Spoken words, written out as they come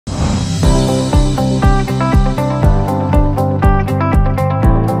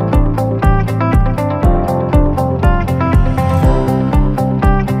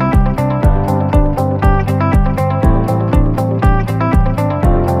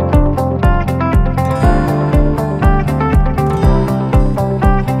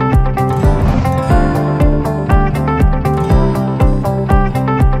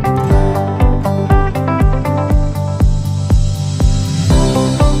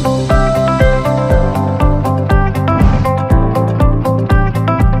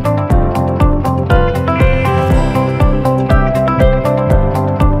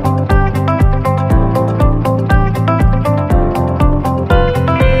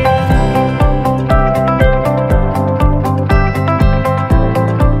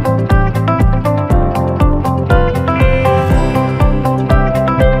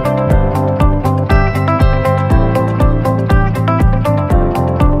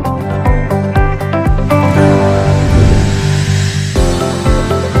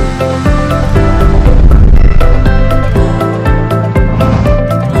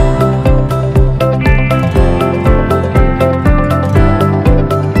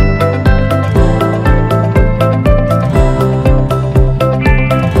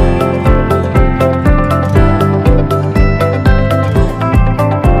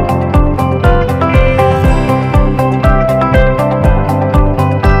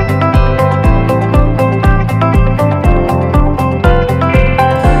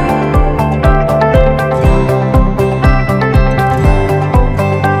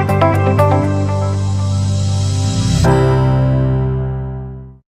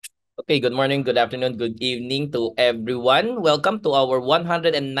Okay, good morning, good afternoon, good evening to everyone. Welcome to our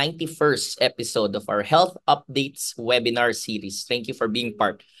 191st episode of our Health Updates webinar series. Thank you for being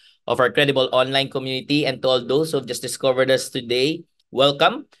part of our credible online community, and to all those who have just discovered us today,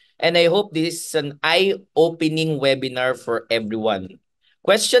 welcome. And I hope this is an eye-opening webinar for everyone.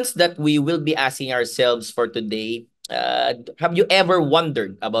 Questions that we will be asking ourselves for today. Have you ever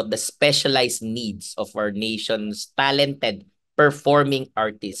wondered about the specialized needs of our nation's talented performing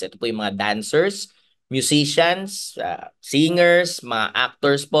artists? Ito po yung mga dancers, musicians, singers, mga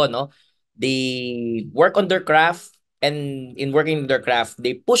actors po, no? They work on their craft, and in working on their craft,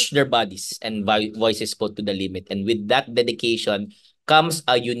 they push their bodies and voices po to the limit. And with that dedication comes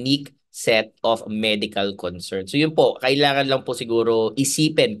a unique set of medical concerns. So yun po, kailangan lang po siguro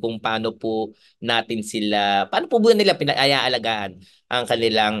isipin kung paano po paano po ba nila pinaaalagaan ang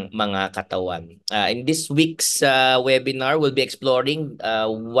kanilang mga katawan. In this week's webinar, we'll be exploring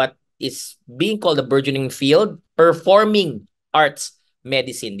what is being called the burgeoning field, performing arts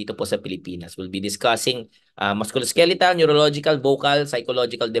medicine dito po sa Pilipinas. We'll be discussing musculoskeletal, neurological, vocal,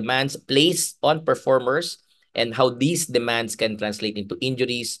 psychological demands placed on performers and how these demands can translate into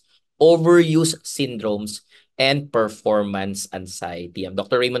injuries, overuse syndromes, and performance anxiety. I'm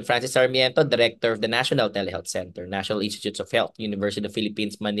Dr. Raymond Francis Sarmiento, Director of the National Telehealth Center, National Institutes of Health, University of the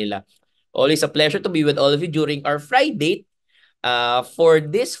Philippines, Manila. Always a pleasure to be with all of you during our Friday. For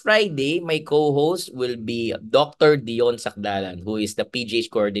this Friday, my co-host will be Dr. Dion Sakdalan, who is the PGH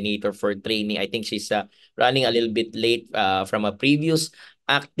coordinator for training. I think she's running a little bit late from a previous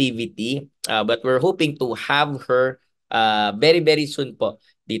activity, but we're hoping to have her very, very soon po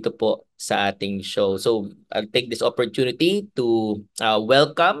dito po sa ating show. So I'll take this opportunity to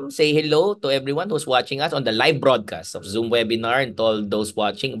say hello to everyone who's watching us on the live broadcast of Zoom webinar, and to all those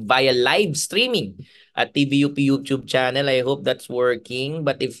watching via live streaming at TVUP YouTube channel. I hope that's working,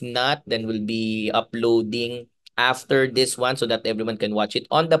 but if not, then we'll be uploading after this one so that everyone can watch it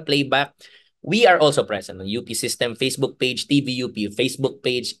on the playback. We are also present on UP System Facebook page, TVUP Facebook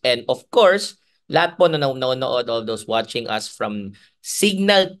page, and of course, lahat po na nanonood, all those watching us from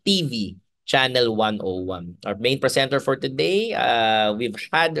Signal TV Channel 101. Our main presenter for today, we've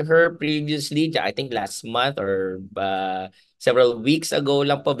had her previously, I think last month or several weeks ago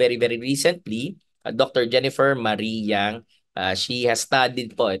lang po, very, very recently, Dr. Jennifer Marie Yang. She has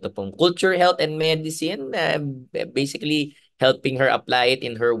studied po ito pong culture, health, and medicine, basically helping her apply it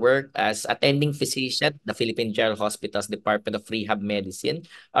in her work as attending physician at the Philippine General Hospital's Department of Rehab Medicine.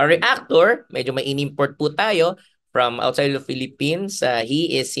 Our reactor, medyo may in-import po tayo from outside of the Philippines.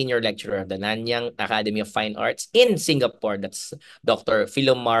 He is senior lecturer at the Nanyang Academy of Fine Arts in Singapore. That's Dr.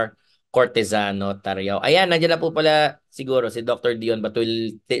 Philomar Cortesano Tariao. Ayan, nandiyan na po pala siguro si Dr. Dion, but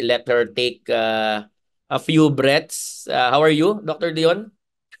we'll let her take a few breaths. How are you, Dr. Dion?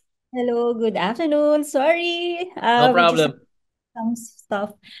 Hello, good afternoon. Sorry, No we just have problem. some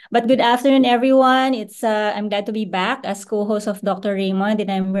stuff. But good afternoon, everyone. I'm glad to be back as co-host of Dr. Raymond, and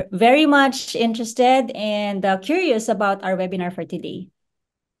I'm very much interested and curious about our webinar for today.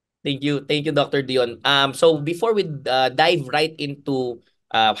 Thank you, Dr. Dion. So before we dive right into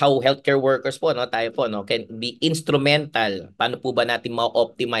how healthcare workers po, no, tayo po, no, can be instrumental. Paano po ba natin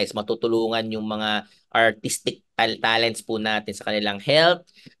ma-optimize, matutulungan yung mga artistic talents po natin sa kanilang health,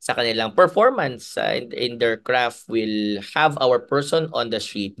 sa kanilang performance in their craft? Will have our person on the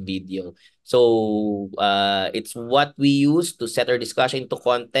street video. So it's what we use to set our discussion into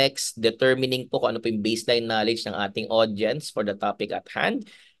context, determining po kung ano po yung baseline knowledge ng ating audience for the topic at hand.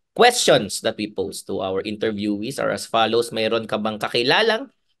 Questions that we pose to our interviewees are as follows. Mayroon ka bang kakilalang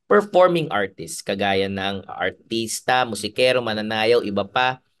performing artist, kagaya ng artista, musikero, mananayaw, iba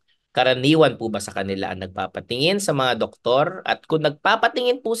pa? Karaniwan po ba sa kanila ang nagpapatingin sa mga doktor? At kung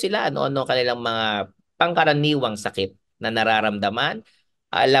nagpapatingin po sila, ano-ano kanilang mga pangkaraniwang sakit na nararamdaman?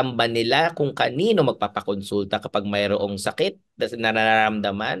 Alam ba nila kung kanino magpapakonsulta kapag mayroong sakit na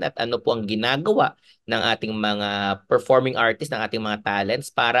nararamdaman, at ano po ang ginagawa ng ating mga performing artists, ng ating mga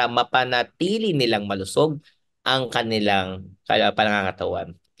talents para mapanatili nilang malusog ang kanilang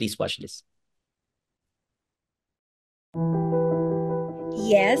pangangatawan? Please watch this.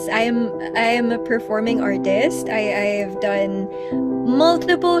 Yes, I am a performing artist. I've done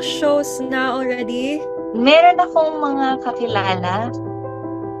multiple shows na already. Meron akong mga kakilala,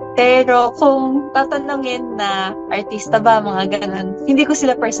 pero kung tatanungin na artista ba, mga ganun, hindi ko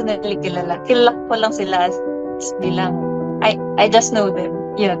sila personally kilala. Kilala ko lang sila bilang, I just know them.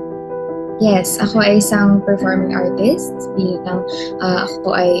 Yun. Yes, ako ay isang performing artist bilang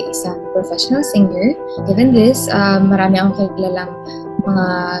ako ay isang professional singer. Given this, marami akong kilalang mga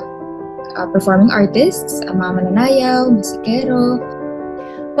performing artists, mga mananayaw, musikero.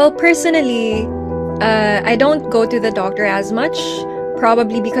 Well, personally, I don't go to the doctor as much,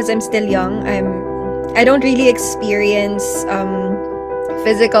 probably because I'm still young. I don't really experience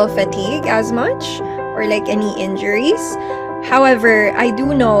physical fatigue as much or like any injuries. However, I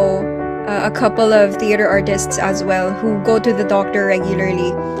do know a couple of theater artists as well who go to the doctor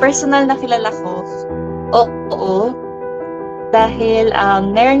regularly. Personal na kilala ko, oo, dahil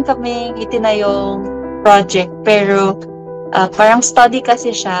meron kaming itinayong project, pero parang study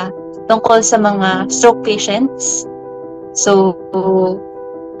kasi siya tungkol sa mga stroke patients. So,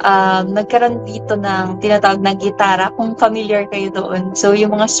 nagkaroon dito ng tinatawag na gitara, kung familiar kayo doon. So,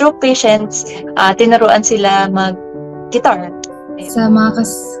 yung mga stroke patients, tinuruan sila mag-guitar. Sa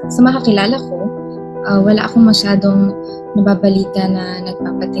mga kakilala ko, wala akong masyadong nababalita na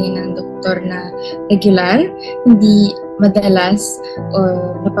nagpapatingin ng doktor na regular, hindi madalas o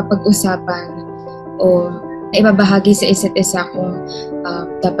napapag-usapan o naibabahagi sa isa't isa kung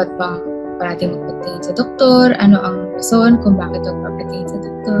dapat bang parating magpatingin sa doktor, ano ang rason kung bakit magpapatingin sa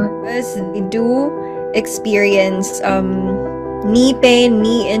doktor. Because they do experience knee pain,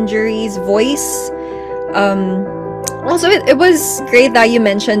 knee injuries, voice. Also, it was great that you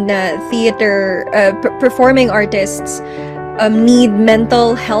mentioned that theater performing artists need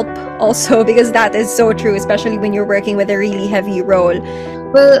mental help also, because that is so true, especially when you're working with a really heavy role.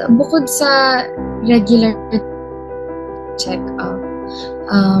 Well, bukod sa regular check-up,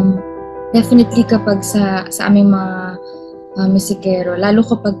 definitely kapag sa aming mga musikero, lalo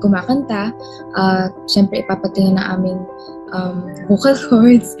kapag kumakanta, syempre ipapatingin na aming vocal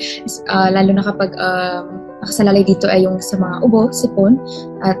cords, lalo na kapag nakasalalay dito ay yung sa mga ubo, sipon,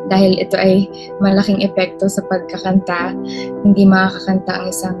 at dahil ito ay malaking epekto sa pagkakanta, hindi makakanta ang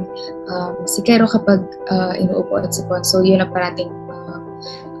isang musikero kapag inuubo at sipon. So yun ang parating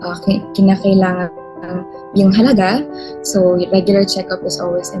kinakailangan yung halaga. So regular checkup is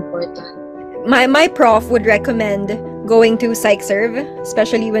always important. My prof would recommend going to psych serve,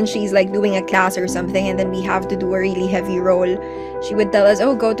 especially when she's like doing a class or something and then we have to do a really heavy role. She would tell us,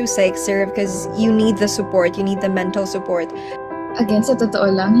 oh, go to psych serve because you need the support, you need the mental support. Again, sa totoo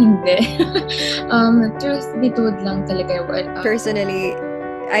lang, hindi. Truth be told lang talaga. Personally,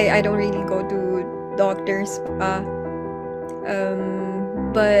 I don't really go to doctors.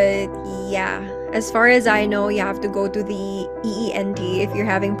 But yeah, as far as I know, you have to go to the EENT if you're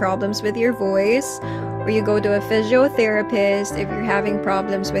having problems with your voice, or you go to a physiotherapist if you're having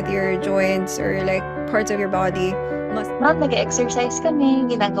problems with your joints or like parts of your body. Nag-exercise kami,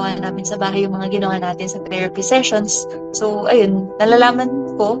 ginagawa namin sa bahay yung mga ginawa natin sa therapy sessions. So, ayun,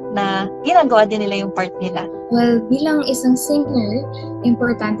 nalalaman ko na ginagawa din nila yung part nila. Well, bilang isang singer,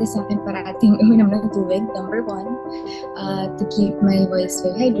 importante sa akin parating uminom ng tubig, number 1, to keep my voice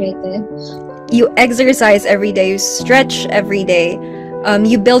very hydrated. You exercise every day, you stretch every day.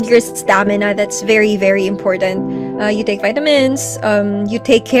 You build your stamina, that's very, very important. You take vitamins, you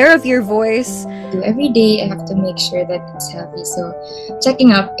take care of your voice. Every day, I have to make sure that it's healthy. So,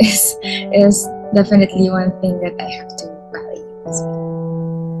 checking up is definitely one thing that I have to value as well.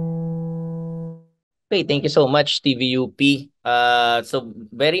 Okay, thank you so much, TVUP. So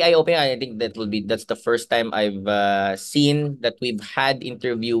very eye-opening. I think that's the first time I've seen that we've had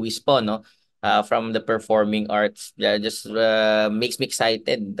interviewees po, no? From the performing arts. Just makes me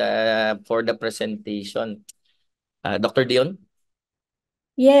excited for the presentation. Dr. Dion?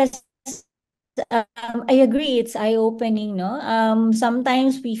 Yes, I agree. It's eye-opening, no?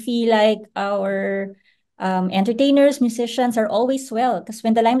 Sometimes we feel like our entertainers, musicians are always well, because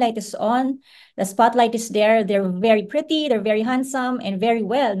when the limelight is on, the spotlight is there, they're very pretty, they're very handsome, and very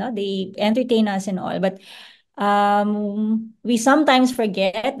well, no? They entertain us and all. But we sometimes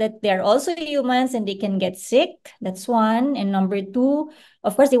forget that they're also humans and they can get sick. That's one. And number 2,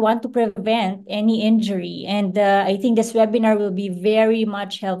 of course, they want to prevent any injury. And I think this webinar will be very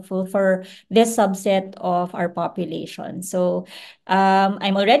much helpful for this subset of our population. So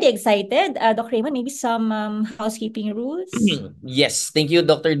I'm already excited. Dr. Raymond, maybe some housekeeping rules? Yes, thank you,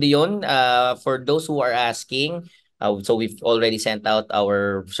 Dr. Dion. For those who are asking, so we've already sent out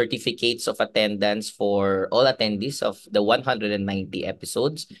our certificates of attendance for all attendees of the 190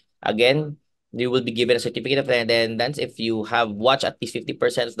 episodes. Again, you will be given a certificate of attendance if you have watched at least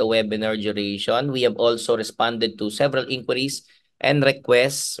 50% of the webinar duration. We have also responded to several inquiries and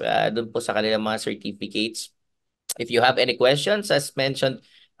requests dun po sa kanilang mga certificates. If you have any questions, as mentioned,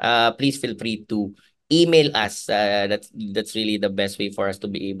 please feel free to email us. That's really the best way for us to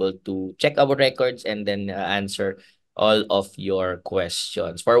be able to check our records and then answer all of your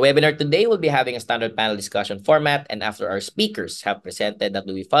questions. For our webinar today, we'll be having a standard panel discussion format, and after our speakers have presented, that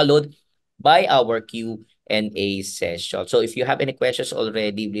will be followed by our Q&A session. So if you have any questions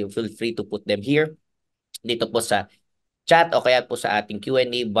already, feel free to put them here dito po sa chat o kaya po sa ating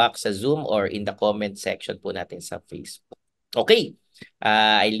Q&A box sa Zoom or in the comment section po natin sa Facebook. Okay,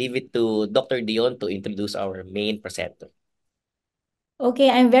 I leave it to Dr. Dion to introduce our main presenter.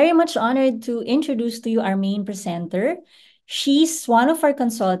 Okay, I'm very much honored to introduce to you our main presenter. She's one of our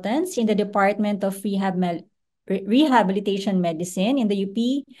consultants in the Department of Rehabilitation Medicine in the UP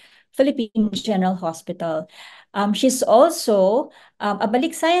Philippine General Hospital. She's also a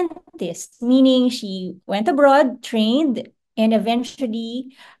balik scientist, meaning she went abroad, trained, and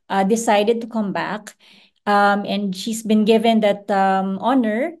eventually decided to come back. And she's been given that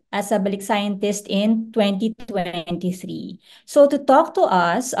honor as a balik scientist in 2023. So to talk to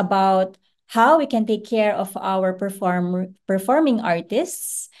us about how we can take care of our performing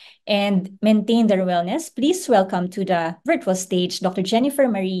artists and maintain their wellness, please welcome to the virtual stage Dr. Jennifer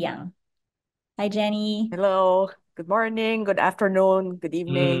Marie Yang. Hi, Jenny. Hello, good morning, good afternoon, good Mm.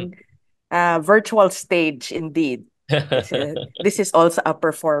 evening. Virtual stage indeed. This is also a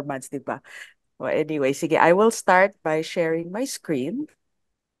performance, di ba? Well, anyway, sige, I will start by sharing my screen.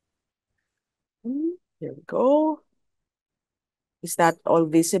 Here we go. Is that all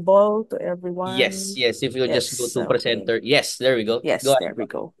visible to everyone? Yes, if you just go to okay. presenter. Yes, there we go. Yes, Go there ahead. we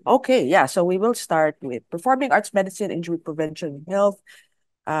go. Okay, yeah, so we will start with performing arts medicine, injury prevention, and health.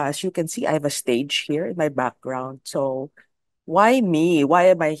 As you can see, I have a stage here in my background. So why me? Why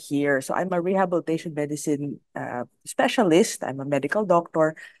am I here? So I'm a rehabilitation medicine specialist. I'm a medical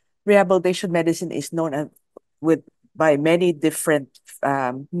doctor. Rehabilitation medicine is known with by many different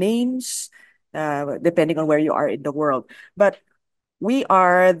names, depending on where you are in the world. But we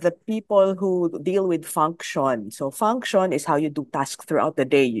are the people who deal with function. So function is how you do tasks throughout the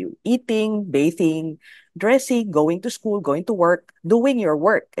day. You eating, bathing, dressing, going to school, going to work, doing your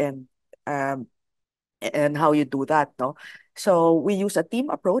work, um, and how you do that, no? So we use a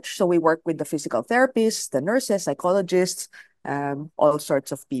team approach. So we work with the physical therapists, the nurses, psychologists, all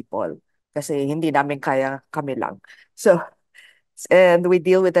sorts of people. Kasi hindi namin kaya kami lang. So and we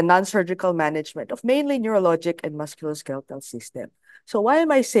deal with the non-surgical management of mainly neurologic and musculoskeletal system. So why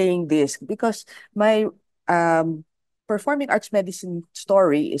am I saying this? Because my performing arts medicine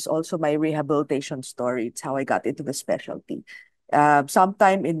story is also my rehabilitation story. It's how I got into the specialty.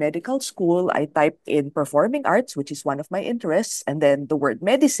 Sometime in medical school, I typed in performing arts, which is one of my interests, and then the word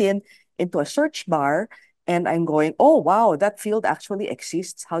medicine into a search bar. And I'm going, oh, wow, that field actually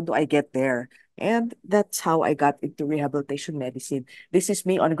exists. How do I get there? And that's how I got into rehabilitation medicine. This is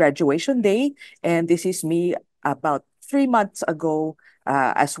me on graduation day, and this is me about 3 months ago,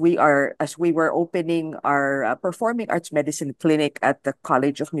 as we were opening our performing arts medicine clinic at the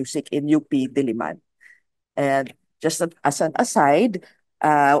College of Music in UP Diliman. And just as an aside,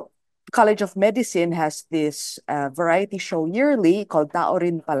 College of Medicine has this variety show yearly called Tao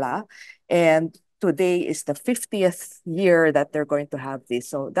Rin Pala, and today is the 50th year that they're going to have this.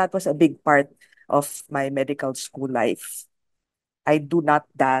 So that was a big part of my medical school life. I do not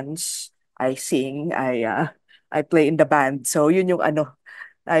dance. I sing. I play in the band. So yun yung ano,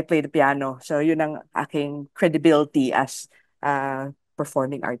 I play the piano. So yun ang aking credibility as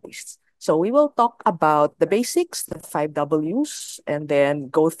performing artists. So we will talk about the basics, the 5 Ws, and then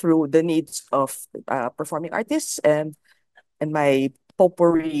go through the needs of performing artists and my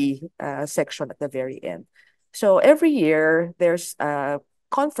potpourri section at the very end. So every year, there's a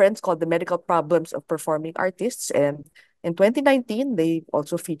conference called the Medical Problems of Performing Artists. And in 2019, they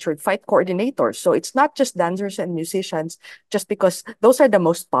also featured fight coordinators. So it's not just dancers and musicians, just because those are the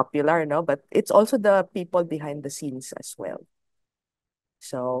most popular, no? But it's also the people behind the scenes as well.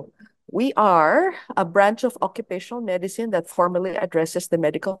 So we are a branch of occupational medicine that formally addresses the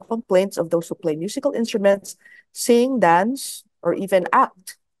medical complaints of those who play musical instruments, sing, dance, or even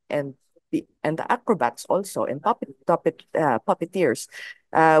act, and the acrobats also, and puppeteers.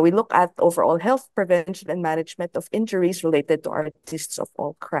 We look at overall health, prevention, and management of injuries related to artists of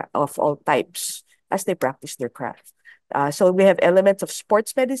all types as they practice their craft. So we have elements of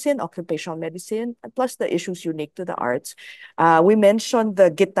sports medicine, occupational medicine, and plus the issues unique to the arts. We mentioned the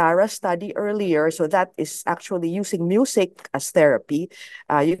guitarra study earlier, so that is actually using music as therapy.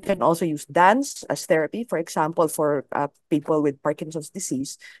 You can also use dance as therapy, for example, for people with Parkinson's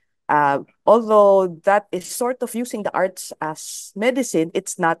disease. Although that is sort of using the arts as medicine,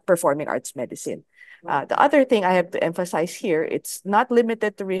 it's not performing arts medicine. The other thing I have to emphasize here, it's not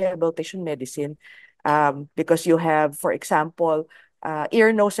limited to rehabilitation medicine. Because you have, for example,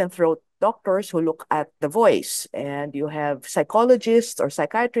 ear, nose, and throat doctors who look at the voice, and you have psychologists or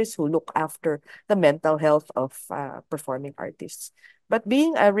psychiatrists who look after the mental health of performing artists. But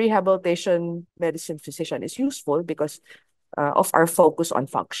being a rehabilitation medicine physician is useful because of our focus on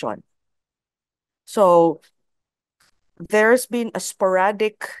function. So there's been a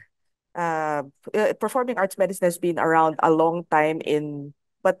sporadic performing arts medicine has been around a long time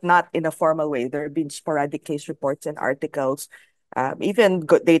but not in a formal way. There have been sporadic case reports and articles, even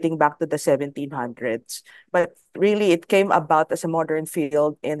dating back to the 1700s. But really, it came about as a modern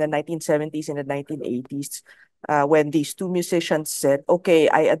field in the 1970s and the 1980s, when these two musicians said, "Okay,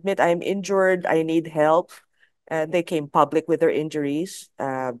 I admit I'm injured. I need help." And they came public with their injuries.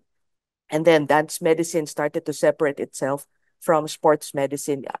 And then dance medicine started to separate itself from sports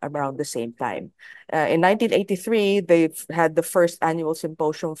medicine around the same time. In 1983, they had the first annual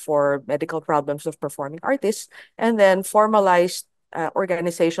symposium for medical problems of performing artists, and then formalized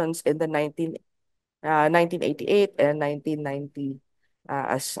organizations in the 1988 and 1990,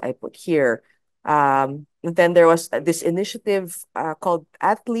 as I put here. And then there was this initiative called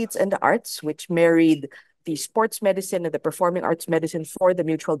Athletes and the Arts, which married the sports medicine and the performing arts medicine for the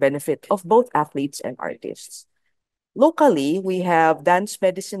mutual benefit of both athletes and artists. Locally, we have Dance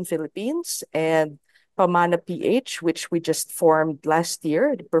Medicine Philippines and Pamana PH, which we just formed last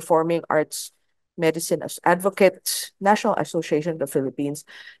year, the Performing Arts Medicine Advocates National Association of the Philippines.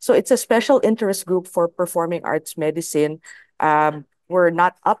 So it's a special interest group for performing arts medicine. We're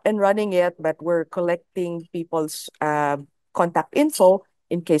not up and running yet, but we're collecting people's contact info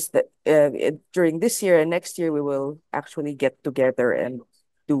in case that during this year and next year, we will actually get together and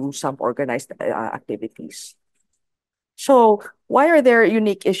do some organized activities. So why are there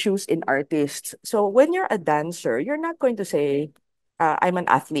unique issues in artists? So when you're a dancer, you're not going to say, I'm an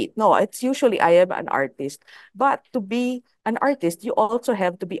athlete. No, it's usually I am an artist. But to be an artist, you also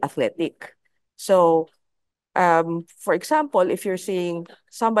have to be athletic. So for example, if you're seeing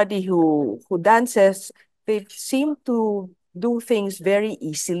somebody who dances, they seem to do things very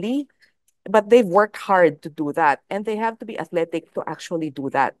easily, but they've worked hard to do that. And they have to be athletic to actually do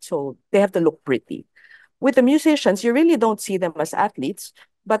that. So they have to look pretty. With the musicians, you really don't see them as athletes,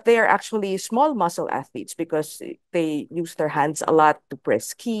 but they are actually small muscle athletes because they use their hands a lot to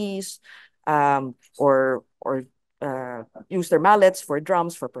press keys, or use their mallets for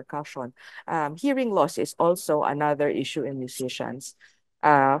drums, for percussion. Hearing loss is also another issue in musicians.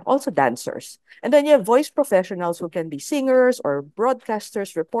 Also dancers. And then you have voice professionals who can be singers or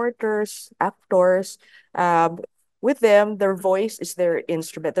broadcasters, reporters, actors. With them, their voice is their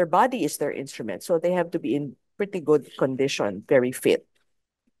instrument, their body is their instrument. So they have to be in pretty good condition, very fit.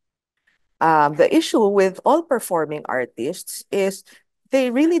 The issue with all performing artists is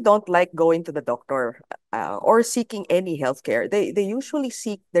they really don't like going to the doctor or seeking any healthcare. They usually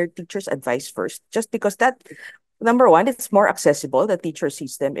seek their teacher's advice first, just because that, number one, it's more accessible. The teacher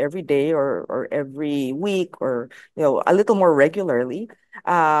sees them every day or every week or a little more regularly.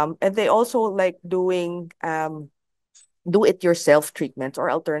 And they also like doing do-it-yourself treatments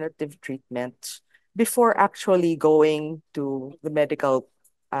or alternative treatments before actually going to the medical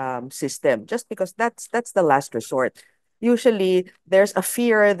system, just because that's the last resort. Usually, there's a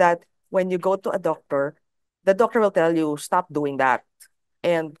fear that when you go to a doctor, the doctor will tell you, stop doing that.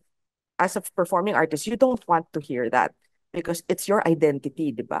 And as a performing artist, you don't want to hear that because it's your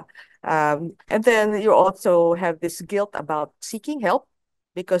identity, diba? And then you also have this guilt about seeking help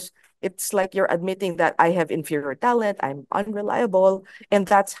because it's like you're admitting that I have inferior talent, I'm unreliable, and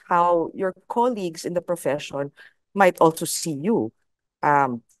that's how your colleagues in the profession might also see you.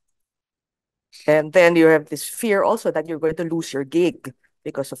 Um, and then you have this fear also that you're going to lose your gig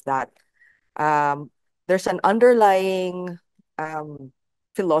because of that. Um, there's an underlying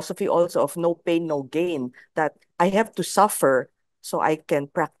philosophy also of no pain, no gain, that I have to suffer so I can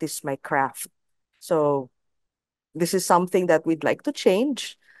practice my craft. So this is something that we'd like to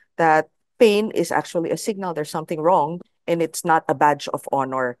change, that pain is actually a signal there's something wrong, and it's not a badge of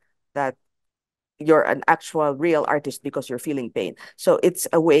honor that you're an actual real artist because you're feeling pain. So it's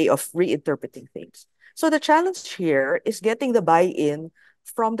a way of reinterpreting things. So the challenge here is getting the buy-in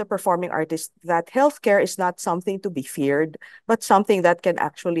from the performing artist that healthcare is not something to be feared, but something that can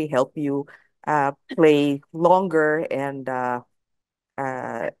actually help you play longer and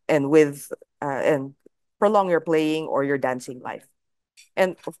prolong your playing or your dancing life.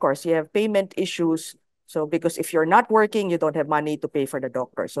 And of course, you have payment issues. So because if you're not working, you don't have money to pay for the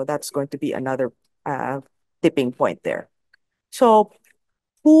doctor. So that's going to be another tipping point there. So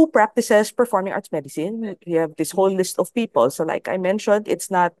who practices performing arts medicine? We have this whole list of people. So like I mentioned,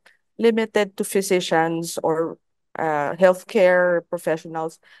 it's not limited to physicians or healthcare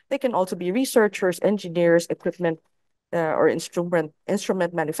professionals. They can also be researchers, engineers, equipment or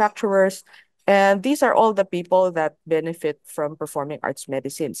instrument manufacturers, And these are all the people that benefit from performing arts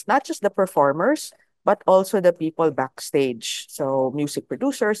medicines, not just the performers, but also the people backstage. So music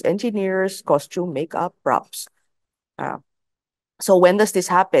producers, engineers, costume, makeup, props. Uh, so when does this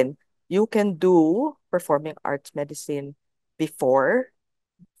happen? You can do performing arts medicine before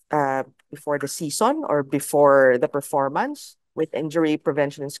uh, before the season or before the performance with injury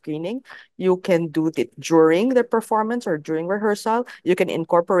prevention and screening. You can do it during the performance or during rehearsal. You can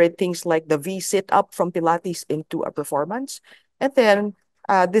incorporate things like the V sit up from Pilates into a performance. And then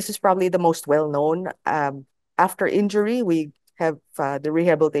this is probably the most well known. After injury, we have the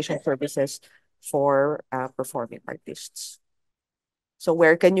rehabilitation services for performing artists. So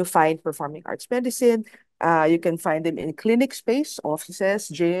where can you find performing arts medicine? You can find them in clinic space, offices,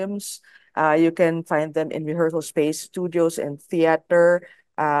 gyms. You can find them in rehearsal space, studios, and theater.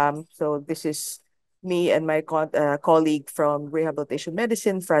 So this is me and my colleague from rehabilitation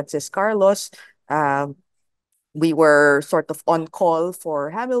medicine, Francis Carlos. Um, we were sort of on call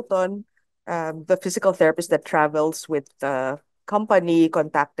for Hamilton. The physical therapist that travels with the company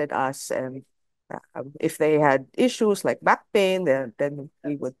contacted us, and if they had issues like back pain, then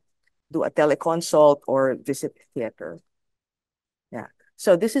we would do a teleconsult or visit theater. Yeah.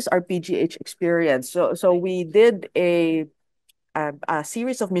 So this is our PGH experience. So we did a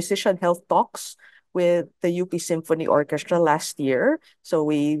series of musician health talks with the UP Symphony Orchestra last year. So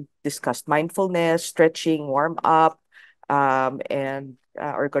we discussed mindfulness, stretching, warm up, and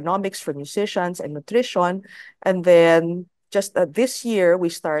ergonomics for musicians and nutrition. And then just this year, we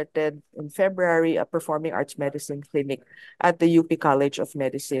started in February a performing arts medicine clinic at the UP College of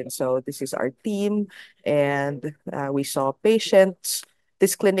Medicine. So this is our team, and we saw patients.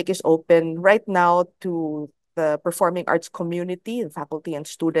 This clinic is open right now to the performing arts community, the faculty and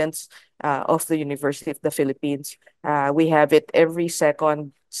students of the University of the Philippines. We have it every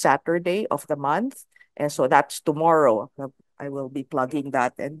second Saturday of the month. And so that's tomorrow. I will be plugging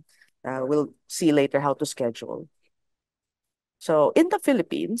that, and we'll see later how to schedule. So in the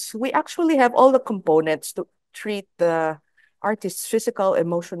Philippines, we actually have all the components to treat the artist's physical,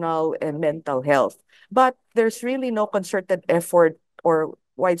 emotional, and mental health. But there's really no concerted effort or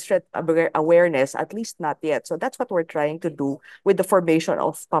widespread awareness, at least not yet. So that's what we're trying to do with the formation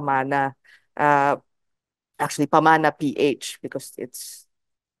of Pamana, uh, actually Pamana PH, because it's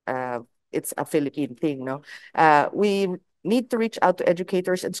a Philippine thing, no? We need to reach out to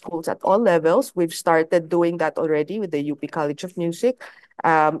educators and schools at all levels. We've started doing that already with the UP College of Music.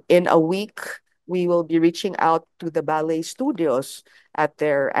 In a week, we will be reaching out to the ballet studios at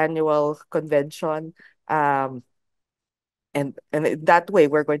their annual convention. And in that way,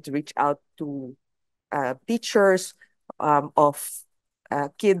 we're going to reach out to teachers of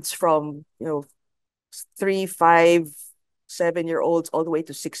kids from 3, 5, 7-year olds all the way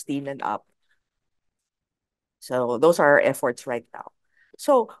to 16 and up. So those are our efforts right now.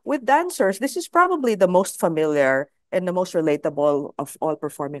 So with dancers, this is probably the most familiar and the most relatable of all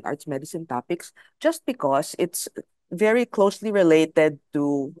performing arts medicine topics, just because it's very closely related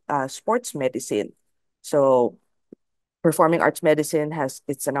to sports medicine. So performing arts medicine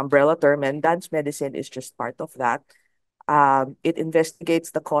it's an umbrella term, and dance medicine is just part of that. It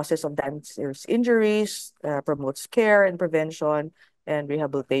investigates the causes of dancers' injuries, promotes care and prevention and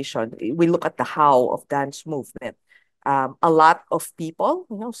rehabilitation. We look at the how of dance movement. A lot of people,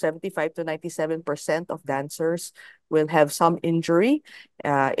 75 to 97% of dancers will have some injury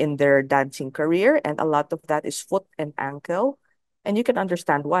in their dancing career, and a lot of that is foot and ankle. And you can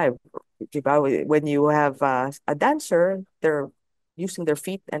understand why. When you have a dancer, they're using their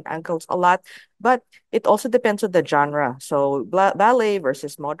feet and ankles a lot, but it also depends on the genre. So ballet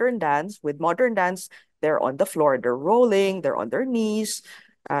versus modern dance. With modern dance, they're on the floor, they're rolling, they're on their knees,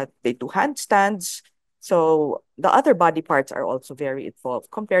 they do handstands. So the other body parts are also very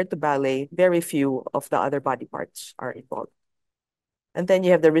involved. Compared to ballet, very few of the other body parts are involved. And then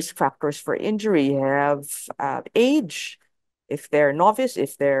you have the risk factors for injury. You have age, if they're novice,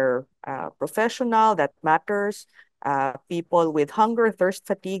 if they're professional, that matters. People with hunger, thirst,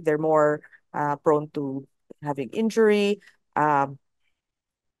 fatigue, they're more prone to having injury.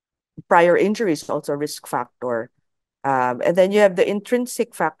 Prior injury is also a risk factor. And then you have the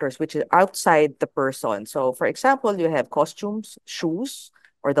intrinsic factors, which is outside the person. So, for example, you have costumes, shoes,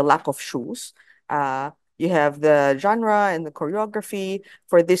 or the lack of shoes. You have the genre and the choreography.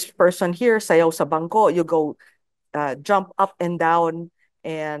 For this person here, sayaw sa bangko, you go jump up and down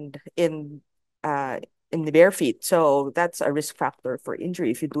and in the bare feet. So that's a risk factor for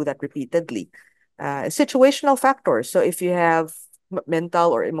injury if you do that repeatedly. Situational factors. So if you have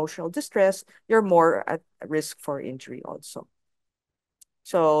mental or emotional distress, you're more at risk for injury also.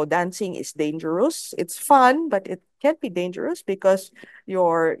 So dancing is dangerous. It's fun, but it can be dangerous because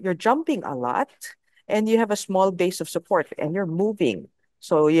you're jumping a lot and you have a small base of support and you're moving.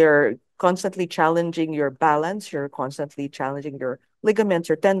 So you're constantly challenging your balance, you're constantly challenging your ligaments,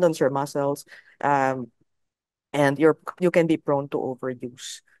 your tendons, your muscles, um, and you can be prone to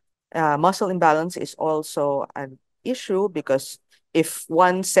overuse. Muscle imbalance is also an issue because if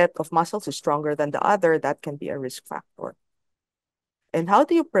one set of muscles is stronger than the other, that can be a risk factor. And how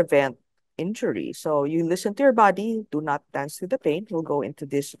do you prevent injury? So you listen to your body, do not dance to the pain. We'll go into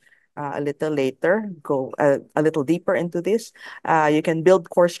this a little later, go a little deeper into this. You can build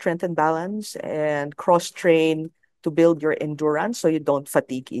core strength and balance and cross train to build your endurance so you don't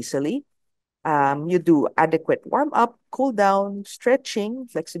fatigue easily. You do adequate warm up, cool down, stretching,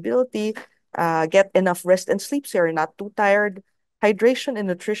 flexibility, get enough rest and sleep so you're not too tired. Hydration and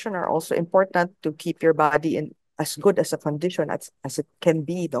nutrition are also important to keep your body in as good as a condition as it can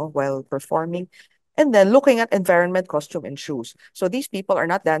be, though, while performing. And then looking at environment, costume, and shoes. So these people are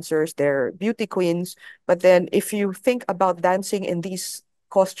not dancers, they're beauty queens. But then if you think about dancing in these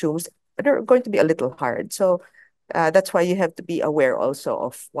costumes, they're going to be a little hard. So that's why you have to be aware also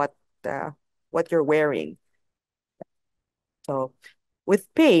of what you're wearing. So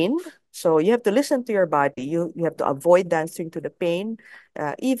with pain, so you have to listen to your body. You have to avoid dancing to the pain,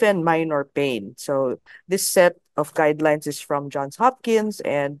 even minor pain. So this set of guidelines is from Johns Hopkins,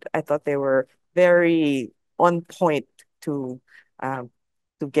 and I thought they were very on point to um,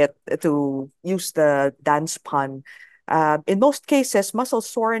 get to use the dance pun. In most cases, muscle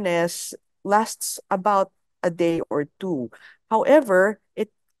soreness lasts about a day or two. However,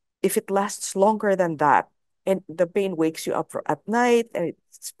 if it lasts longer than that, and the pain wakes you up at night and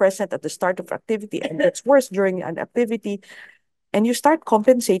it's present at the start of activity and gets worse during an activity, and you start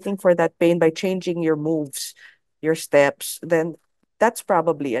compensating for that pain by changing your moves, your steps, then that's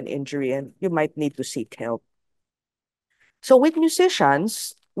probably an injury and you might need to seek help. So with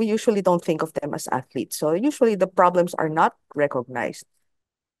musicians, we usually don't think of them as athletes. So usually the problems are not recognized.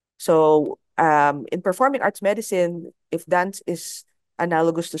 So in performing arts medicine, if dance is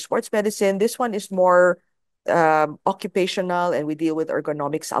analogous to sports medicine, this one is more occupational, and we deal with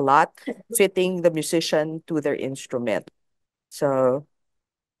ergonomics a lot, fitting the musician to their instrument. So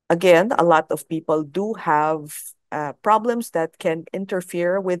again, a lot of people do have problems that can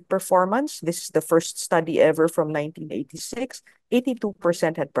interfere with performance. This is the first study ever from 1986.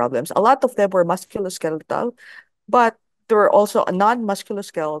 82% had problems. A lot of them were musculoskeletal, but there were also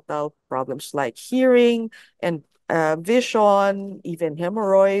non-musculoskeletal problems like hearing and vision, even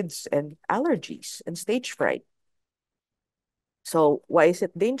hemorrhoids and allergies and stage fright. So why is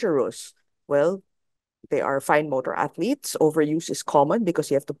it dangerous? Well, they are fine motor athletes. Overuse is common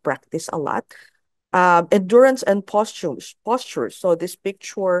because you have to practice a lot. Endurance and posture. So this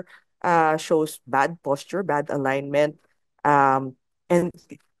picture shows bad posture, bad alignment. And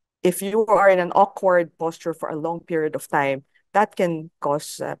if you are in an awkward posture for a long period of time, that can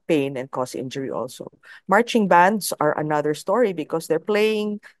cause pain and cause injury also. Marching bands are another story because they're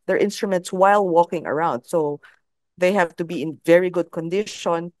playing their instruments while walking around. So they have to be in very good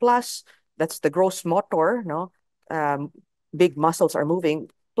condition. Plus, that's the gross motor, no? Um, Big muscles are moving.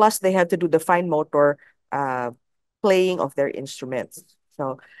 Plus, they have to do the fine motor uh, playing of their instruments.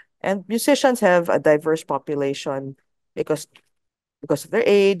 So, and musicians have a diverse population because of their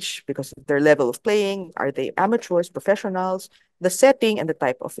age, because of their level of playing. Are they amateurs, professionals? The setting and the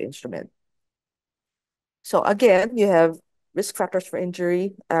type of instrument. So again, you have risk factors for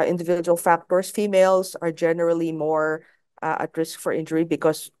injury, individual factors. Females are generally more at risk for injury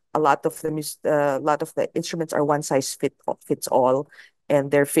because a lot of the instruments are one size fits all, and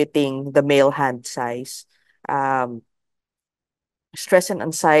they're fitting the male hand size. Um, Stress and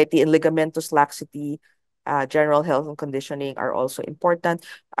anxiety and ligamentous laxity, general health and conditioning are also important.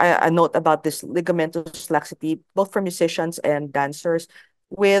 A note about this ligamentous laxity, both for musicians and dancers,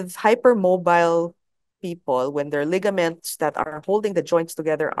 with hypermobile people, when their ligaments that are holding the joints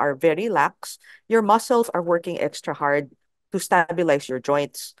together are very lax, your muscles are working extra hard to stabilize your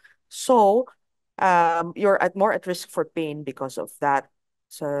joints. So you're more at risk for pain because of that.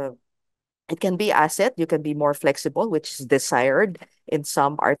 So it can be asset, you can be more flexible, which is desired in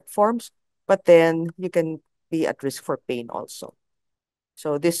some art forms, but then you can be at risk for pain also.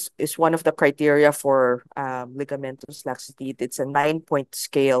 So this is one of the criteria for ligamentous laxity. It's a 9-point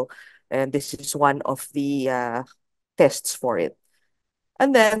scale, and this is one of the tests for it.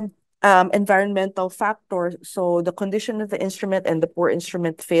 And then environmental factors. So the condition of the instrument and the poor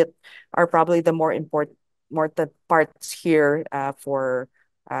instrument fit are probably the important parts here for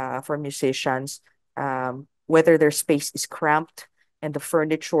musicians. Whether their space is cramped, and the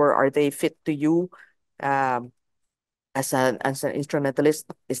furniture, are they fit to you? Um, as an instrumentalist,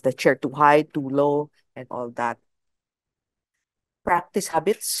 is the chair too high, too low, and all that. Practice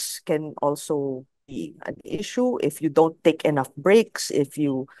habits can also be an issue if you don't take enough breaks, if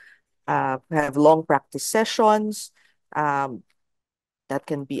you have long practice sessions. Um, that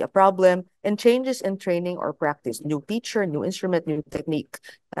can be a problem. And changes in training or practice, new teacher, new instrument, new technique,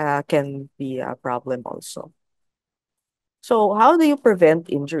 can be a problem also. So how do you prevent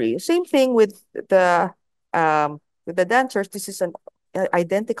injury? Same thing with the dancers. This is an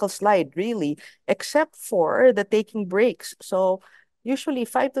identical slide, really, except for the taking breaks. So usually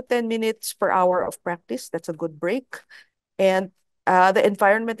 5 to 10 minutes per hour of practice. That's a good break. And the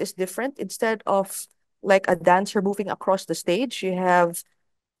environment is different. Instead of like a dancer moving across the stage, you have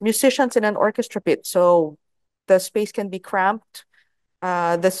musicians in an orchestra pit. So the space can be cramped.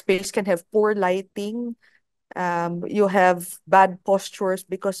 The space can have poor lighting. You have bad postures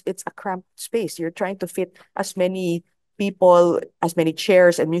because it's a cramped space. You're trying to fit as many people, as many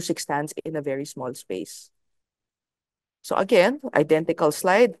chairs and music stands in a very small space. So again, identical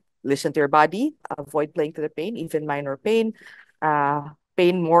slide. Listen to your body. Avoid playing to the pain, even minor pain.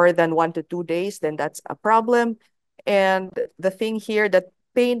 Pain more than 1 to 2 days, then that's a problem. And the thing here, that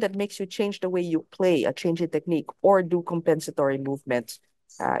pain that makes you change the way you play, a change in technique, or do compensatory movements,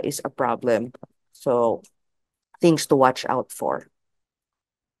 is a problem. So things to watch out for.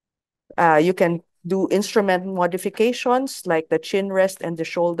 You can do instrument modifications like the chin rest and the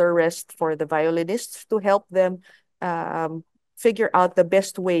shoulder rest for the violinists to help them figure out the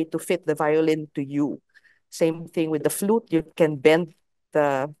best way to fit the violin to you. Same thing with the flute. You can bend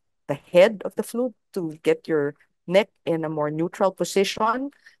the head of the flute to get your neck in a more neutral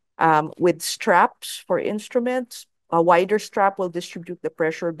position. With straps for instruments, a wider strap will distribute the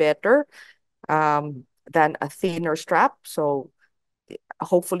pressure better than a thinner strap. So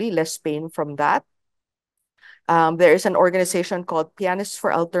hopefully less pain from that. There is an organization called Pianists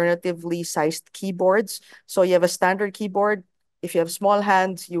for Alternatively Sized Keyboards. So you have a standard keyboard. If you have small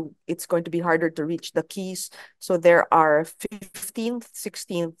hands, it's going to be harder to reach the keys. So there are 15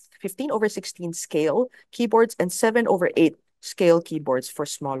 over 16 scale keyboards and 7 over 8 scale keyboards for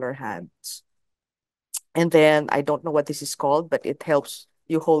smaller hands. And then I don't know what this is called, but it helps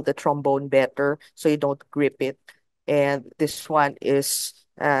you hold the trombone better so you don't grip it. And this one is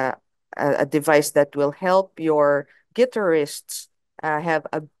a device that will help your guitarists have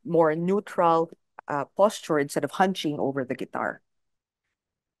a more neutral posture instead of hunching over the guitar.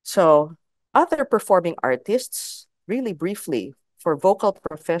 So other performing artists, really briefly, for vocal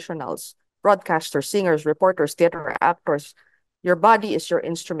professionals, broadcasters, singers, reporters, theater actors, your body is your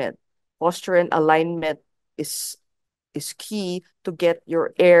instrument. Posture and alignment is key to get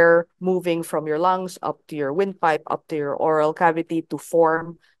your air moving from your lungs up to your windpipe, up to your oral cavity to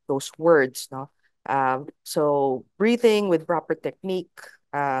form those words. No? So breathing with proper technique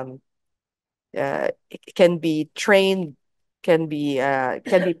can be trained, can be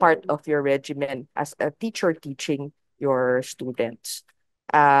part of your regimen as a teacher teaching your students.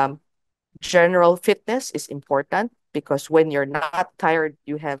 General fitness is important because when you're not tired,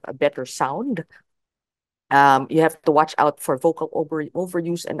 you have a better sound. You have to watch out for vocal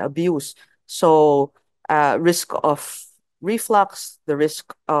overuse and abuse. So risk of reflux, the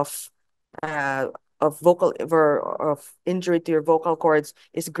risk of injury to your vocal cords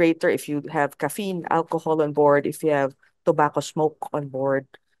is greater if you have caffeine, alcohol on board, if you have tobacco smoke on board.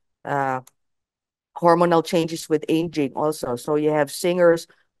 Hormonal changes with aging also. So you have singers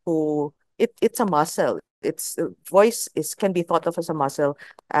who it's a muscle. It's voice can be thought of as a muscle.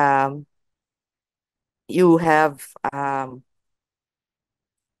 You have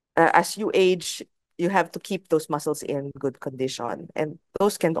as you age, you have to keep those muscles in good condition, and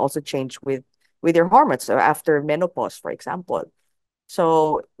those can also change with your hormones. So after menopause, for example.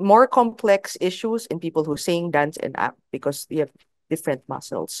 So more complex issues in people who sing, dance, and act because you have different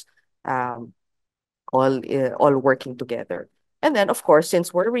muscles, all working together. And then, of course,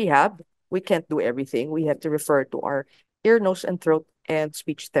 since we're rehab, we can't do everything. We have to refer to our ear, nose, and throat and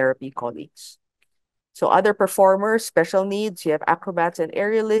speech therapy colleagues. So other performers, special needs, you have acrobats and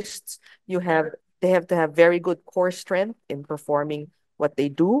aerialists. They have to have very good core strength in performing what they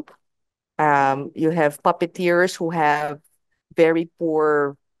do. You have puppeteers who have very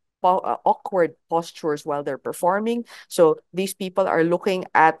poor, awkward postures while they're performing. So these people are looking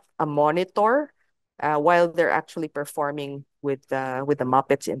at a monitor while they're actually performing with the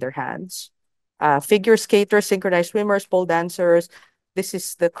Muppets in their hands. Figure skaters, synchronized swimmers, pole dancers. This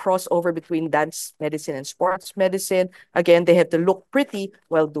is the crossover between dance medicine and sports medicine. Again, they have to look pretty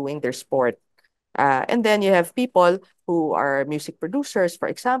while doing their sport. And then you have people who are music producers, for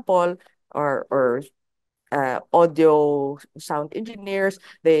example, or audio sound engineers.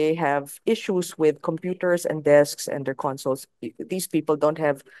 They have issues with computers and desks and their consoles. These people don't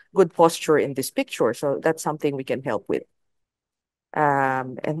have good posture in this picture, so that's something we can help with.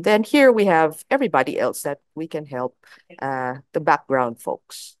 And then here we have everybody else that we can help, the background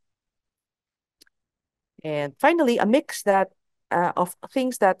folks. And finally, a mix that of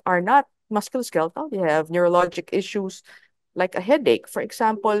things that are not musculoskeletal. You have neurologic issues like a headache, for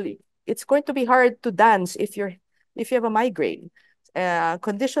example. It's going to be hard to dance if you have a migraine.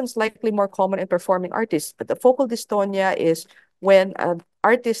 Conditions likely more common in performing artists. But the focal dystonia is when an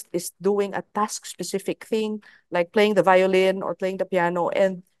artist is doing a task-specific thing, like playing the violin or playing the piano,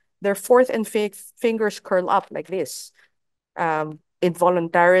 and their fourth and fifth fingers curl up like this,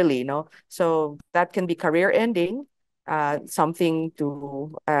 involuntarily, so that can be career ending, something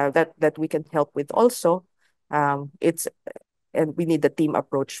to that we can help with also. It's and we need the team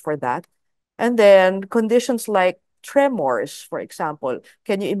approach for that. And then conditions like tremors, for example.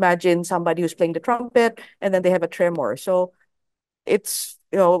 Can you imagine somebody who's playing the trumpet and then they have a tremor? So it's,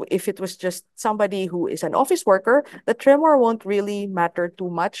 if it was just somebody who is an office worker, the tremor won't really matter too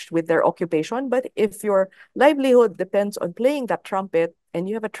much with their occupation. But if your livelihood depends on playing that trumpet and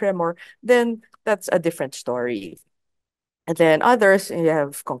you have a tremor, then that's a different story. And then others, you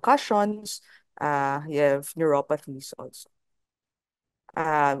have concussions, you have neuropathies also.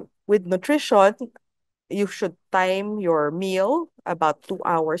 With nutrition, you should time your meal about 2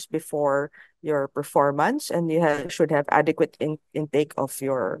 hours before your performance, and you should have adequate intake of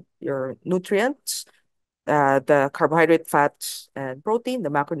your nutrients, the carbohydrate, fats, and protein, the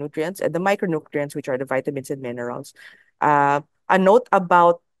macronutrients, and the micronutrients, which are the vitamins and minerals. A note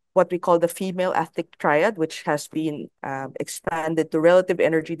about what we call the female athletic triad, which has been expanded to relative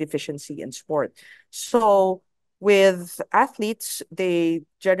energy deficiency in sport. So with athletes, they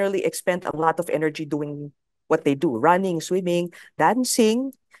generally expend a lot of energy doing what they do, running, swimming,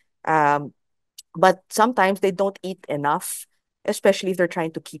 dancing. Um, but sometimes they don't eat enough, especially if they're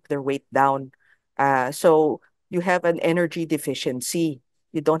trying to keep their weight down. So you have an energy deficiency.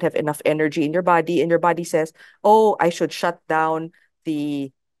 You don't have enough energy in your body, and your body says, "Oh, I should shut down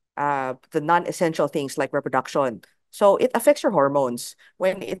the non-essential things like reproduction." So it affects your hormones.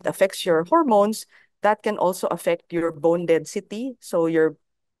 When it affects your hormones, that can also affect your bone density. So your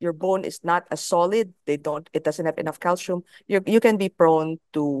bone is not as solid. It doesn't have enough calcium. You can be prone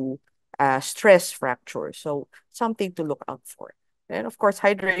to stress fracture. So something to look out for. And of course,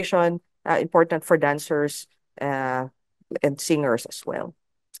 hydration, important for dancers and singers as well.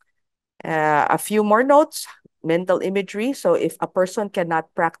 A few more notes, mental imagery. So if a person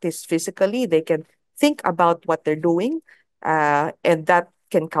cannot practice physically, they can think about what they're doing, and that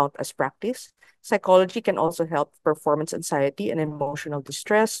can count as practice. Psychology can also help performance anxiety and emotional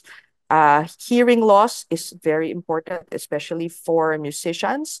distress. Hearing loss is very important, especially for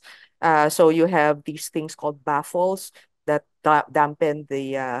musicians. So you have these things called baffles that dampen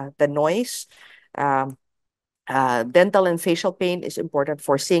the noise. Um, Dental and facial pain is important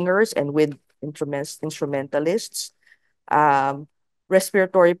for singers and with instrumentalists. Um,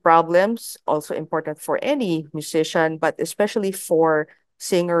 Respiratory problems, also important for any musician, but especially for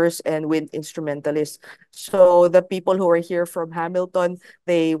singers and wind instrumentalists. So the people who are here from Hamilton,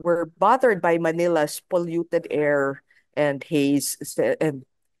 they were bothered by Manila's polluted air and haze, and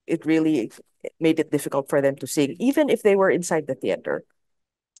it really made it difficult for them to sing, even if they were inside the theater.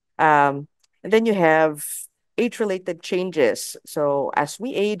 Um, and then you have age-related changes. So as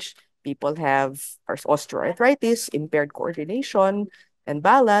we age, people have osteoarthritis, impaired coordination and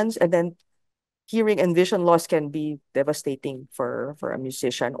balance, and then hearing and vision loss can be devastating for a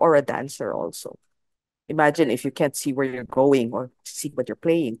musician or a dancer also. Imagine if you can't see where you're going or see what you're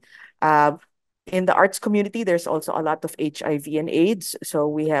playing. In the arts community, there's also a lot of HIV and AIDS, so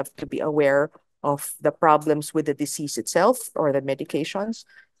we have to be aware of the problems with the disease itself or the medications.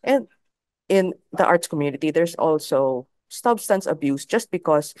 And in the arts community, there's also substance abuse, just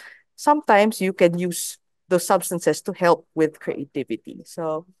because sometimes you can use those substances to help with creativity.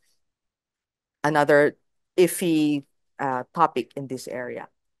 So another iffy topic in this area.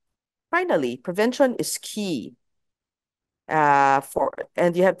 Finally, prevention is key,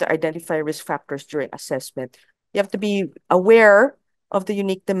 and you have to identify risk factors during assessment. You have to be aware of the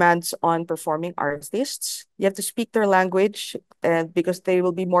unique demands on performing artists. You have to speak their language, and because they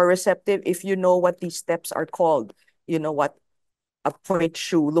will be more receptive if you know what these steps are called. You know what a point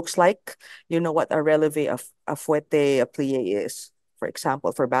shoe looks like. You know what a releve, a fouette, a plie is. for example,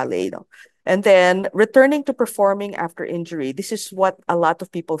 for ballet. No? And then returning to performing after injury. This is what a lot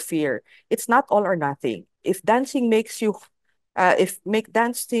of people fear. It's not all or nothing. If dancing makes you, if make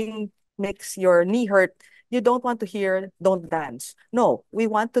dancing makes your knee hurt, you don't want to hear don't dance. No, we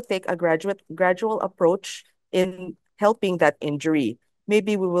want to take a gradual approach in helping that injury.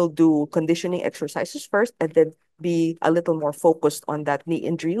 Maybe we will do conditioning exercises first and then be a little more focused on that knee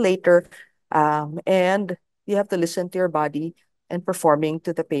injury later. And you have to listen to your body, and performing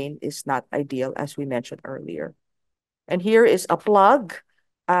to the pain is not ideal, as we mentioned earlier. And here is a plug.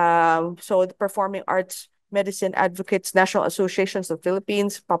 So the Performing Arts Medicine Advocates National Associations of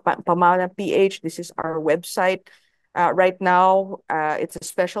Philippines, Pamana PH. This is our website. Right now, it's a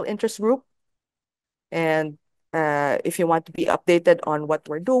special interest group. And if you want to be updated on what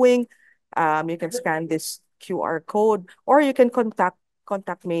we're doing, you can scan this QR code, or you can contact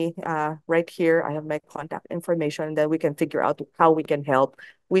me right here. I have my contact information, then we can figure out how we can help.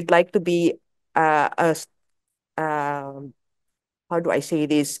 We'd like to be how do I say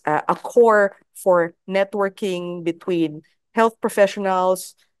this? A core for networking between health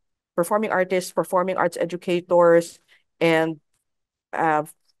professionals, performing artists, performing arts educators, and uh,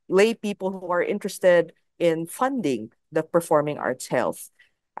 lay people who are interested in funding the performing arts health.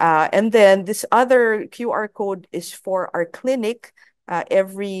 And then this other QR code is for our clinic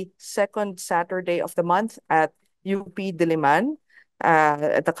every second Saturday of the month at UP Diliman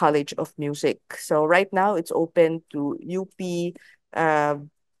at the College of Music. So right now it's open to UP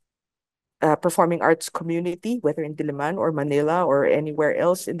performing arts community, whether in Diliman or Manila or anywhere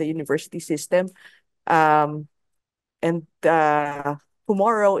else in the university system. And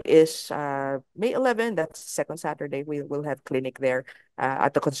tomorrow is May 11. That's second Saturday. We will have clinic there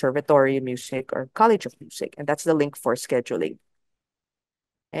at the Conservatory of Music or College of Music. And that's the link for scheduling.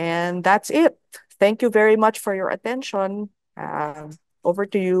 And that's it. Thank you very much for your attention. Over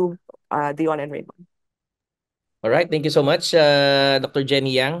to you, Dion and Raymond. All right, thank you so much, Dr.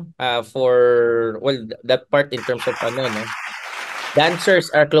 Jenny Yang, for that part in terms of no.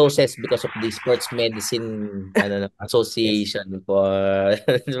 Dancers are closest because of the sports medicine association po.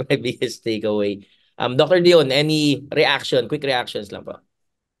 That's my biggest takeaway. Dr. Dion, any reaction, quick reactions lang po?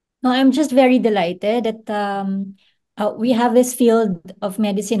 No, I'm just very delighted that we have this field of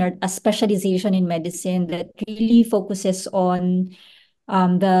medicine or a specialization in medicine that really focuses on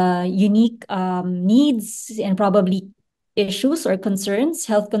the unique needs and probably issues or concerns,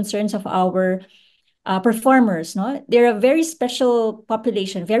 health concerns of our performers. No, they're a very special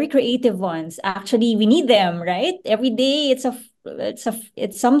population, very creative ones. Actually, we need them, right? Every day,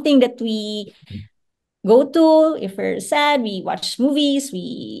 it's something that we go to. If we're sad, we watch movies,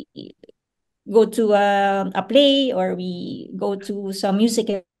 we go to a play, or we go to some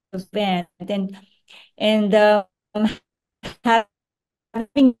music event, and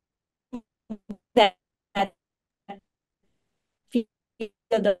having that field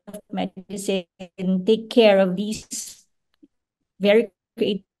of medicine take care of these very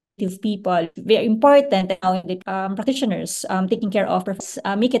creative people, very important now in the practitioners taking care of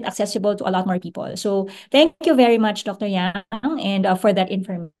make it accessible to a lot more people. So thank you very much, Dr. Yang, and for that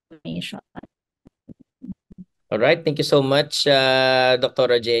information. All right, thank you so much,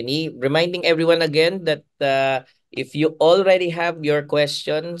 Dr. Jenny. Reminding everyone again that if you already have your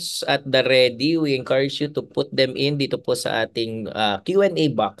questions at the ready, we encourage you to put them in dito po sa ating Q&A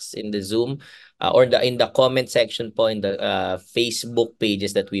box in the Zoom or in the comment section po in the Facebook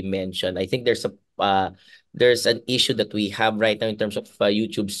pages that we mentioned. I think there's an issue that we have right now in terms of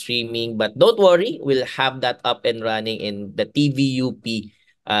YouTube streaming, but don't worry, we'll have that up and running in the TVUP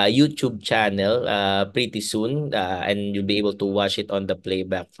YouTube channel pretty soon, and you'll be able to watch it on the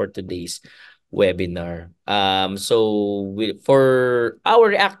playback for today's webinar. So for our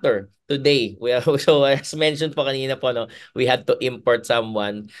reactor today, so as mentioned po kanina po, no, we had to import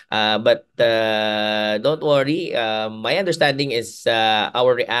someone, but don't worry, my understanding is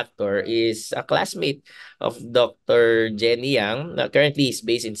our reactor is a classmate of Dr. Jenny Yang. Currently he's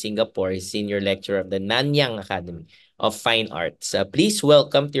based in Singapore. He's senior lecturer of the Nanyang Academy of Fine Arts. Please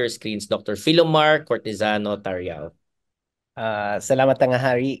welcome to your screens Dr. Philomar Cortesano Tarial. Salamat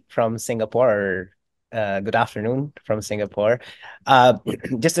tanghali from Singapore. Good afternoon from Singapore.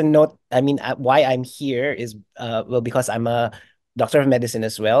 Just a note, I mean, why I'm here is because I'm a doctor of medicine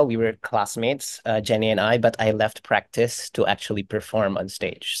as well. We were classmates, Jenny and I, but I left practice to actually perform on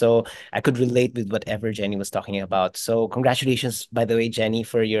stage. So I could relate with whatever Jenny was talking about. So congratulations, by the way, Jenny,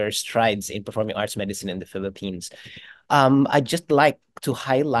 for your strides in performing arts medicine in the Philippines. I'd just like to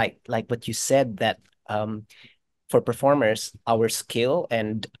highlight, like what you said, that for performers, our skill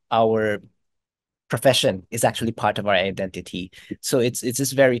and our profession is actually part of our identity. So it's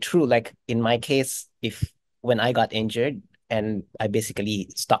just very true. Like in my case, if when I got injured and I basically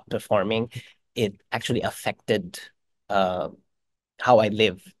stopped performing, it actually affected uh, how I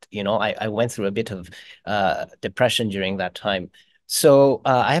lived. You know, I went through a bit of depression during that time. So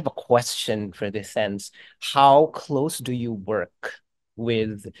I have a question for this sense. How close do you work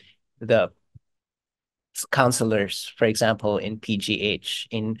with the counselors, for example, in PGH,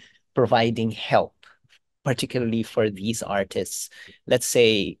 in providing help, particularly for these artists? Let's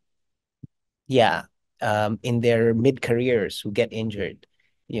say, yeah, in their mid-careers who get injured,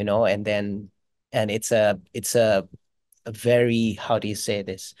 you know, and it's a very, how do you say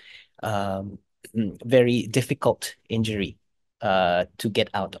this? Um, very difficult injury to get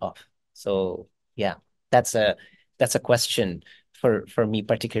out of. So yeah, that's a that's a question for me,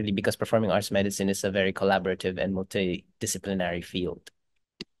 particularly because performing arts medicine is a very collaborative and multidisciplinary field.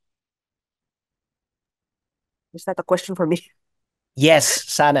 Is that a question for me? Yes,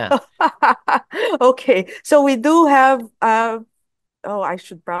 Sana. Okay, so we do have oh, I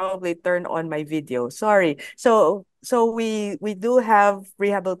should probably turn on my video. Sorry. So we do have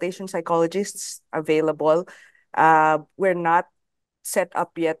rehabilitation psychologists available. We're not set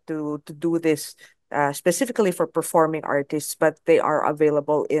up yet to do this specifically for performing artists, but they are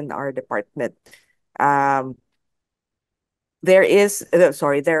available in our department. Um, there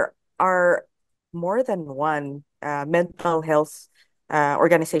are more than one mental health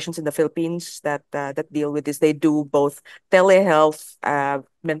organizations in the Philippines that deal with this. They do both telehealth,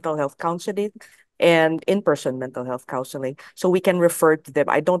 mental health counseling, and in-person mental health counseling. So we can refer to them.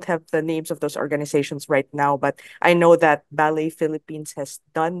 I don't have the names of those organizations right now, but I know that Ballet Philippines has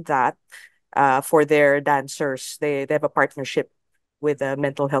done that for their dancers. They have a partnership with a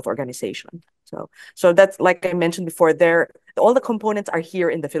mental health organization. So that's, like I mentioned before, all the components are here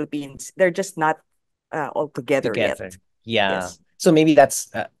in the Philippines. They're just not all together yet. Together. Yeah. Yes. So maybe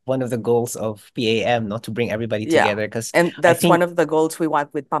that's one of the goals of PAM, not to bring everybody Yeah. together, because And I that's one think of the goals we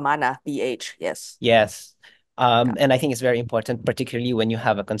want with Pamana PH. Yes. yes. Yeah. And I think it's very important, particularly when you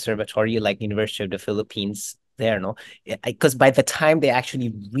have a conservatory like University of the Philippines there, no? Because by the time they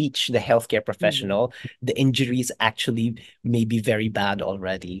actually reach the healthcare professional, the injuries actually may be very bad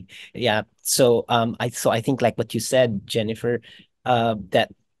already. Yeah. So I think like what you said, Jennifer, that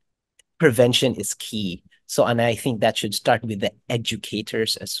prevention is key. So, and I think that should start with the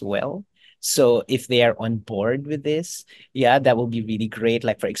educators as well. So if they are on board with this, yeah, that will be really great.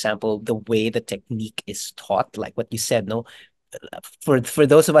 Like, for example, the way the technique is taught, like what you said, no, for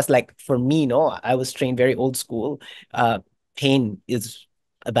those of us, like for me, no, I was trained very old school. Pain is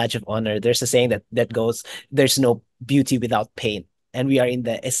a badge of honor. There's a saying that goes, "There's no beauty without pain," and we are in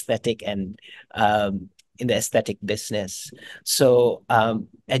the aesthetic and in the aesthetic business. So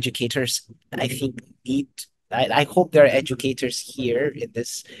educators, I think, need. I hope there are educators here in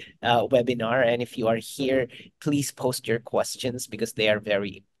this webinar, and if you are here, please post your questions because they are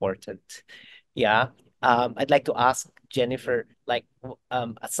very important. Yeah. I'd like to ask Jennifer, like,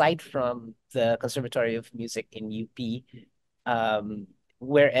 aside from the Conservatory of Music in UP,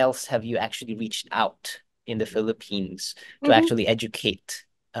 where else have you actually reached out in the Philippines to actually educate?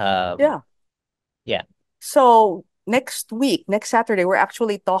 Yeah. Yeah. So next week, next Saturday, we're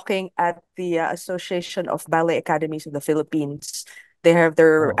actually talking at the Association of Ballet Academies in the Philippines. They have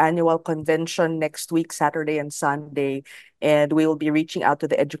their Oh. annual convention next week, Saturday and Sunday, and we will be reaching out to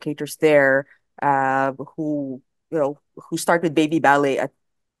the educators there, who who start with baby ballet at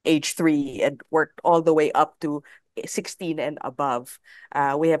age 3 and worked all the way up to 16 and above.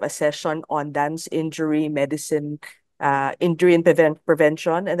 We have a session on dance injury medicine, injury and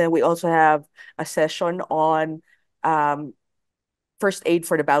prevention. And then we also have a session on first aid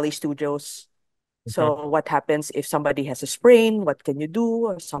for the ballet studios. So what happens if somebody has a sprain? What can you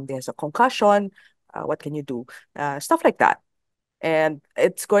do? Or somebody has a concussion? What can you do? Stuff like that. And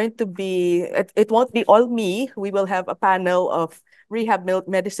it's going to be, it won't be all me. We will have a panel of rehab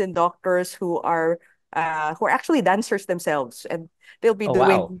medicine doctors who are actually dancers themselves, and they'll be Oh,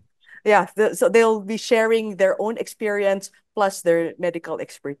 wow. doing, yeah, so they'll be sharing their own experience plus their medical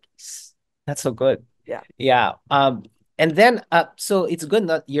expertise. That's so good. Yeah. Yeah. And then so it's good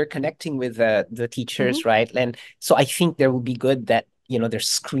that you're connecting with the teachers, right? And so I think there will be good that, you know, there's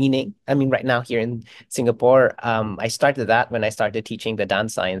screening. I mean, right now here in Singapore, I started that when I started teaching the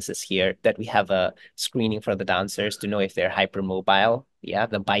dance sciences here, that we have a screening for the dancers to know if they're hypermobile. Yeah,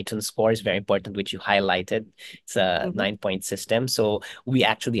 the Byton score is very important, which you highlighted. It's a 9-point system. So we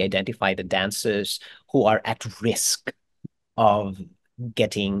actually identify the dancers who are at risk of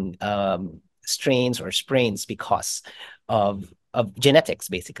getting strains or sprains because of genetics,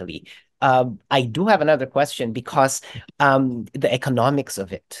 basically. I do have another question because the economics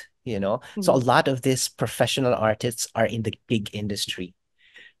of it, so a lot of these professional artists are in the gig industry,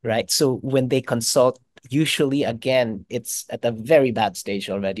 right? So when they consult, usually again, it's at a very bad stage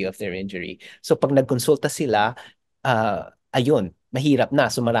already of their injury. So pag nagkonsulta sila, ayun, mahirap na.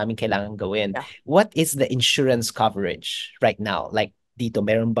 So maraming kailangan gawin. Yeah. What is the insurance coverage right now? Like dito,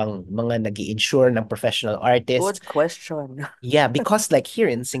 meron bang mga nag-i-insure ng professional artists? Good question. Yeah, because like here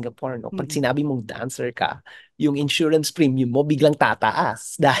in Singapore, no, pag sinabi mong dancer ka, yung insurance premium mo biglang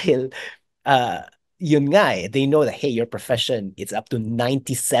tataas dahil yun nga eh, they know that, hey, your profession, it's up to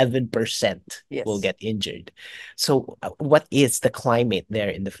 97% will Yes. get injured. So what is the climate there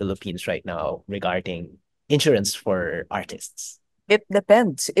in the Philippines right now regarding insurance for artists? It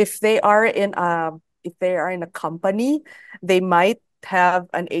depends. If they are in a company, they might have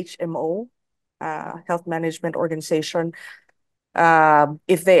an HMO, health management organization.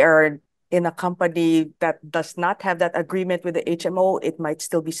 If they are in a company that does not have that agreement with the HMO, it might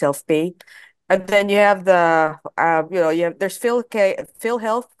still be self-pay. And then you have there's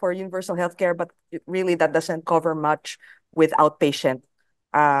PhilHealth for universal healthcare, but really that doesn't cover much with outpatient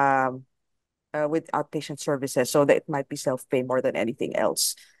services, so that it might be self-pay more than anything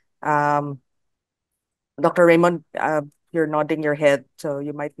else. Dr. Raymond, you're nodding your head, so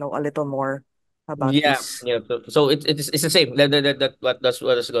you might know a little more about Yeah, this. yeah. So it's the same. That's what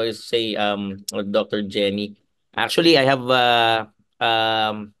I was going to say, Dr. Jenny. Actually, I have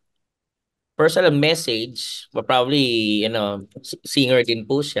personal message, but probably, singer din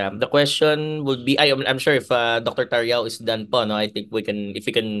po siya. The question would be, I'm sure if Dr. Tariao is done po, no, I think if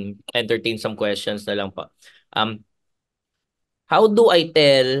we can entertain some questions na lang po. How do I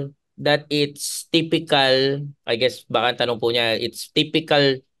tell that it's typical, I guess baka ang tanong po niya, it's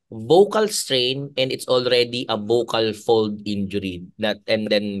typical vocal strain and it's already a vocal fold injury, and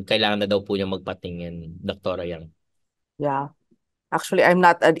then kailangan na daw po niya magpatingin, Dr. Yang. Yeah. Actually, I'm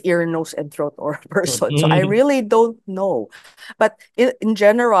not an ear, nose, and throat or person, so I really don't know. But in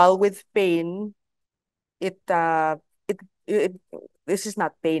general, with pain, it this is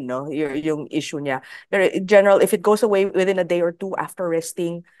not pain, no? Yung issue niya. Pero in general, if it goes away within a day or two after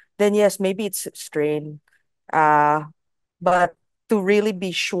resting, then yes, maybe it's strain. But to really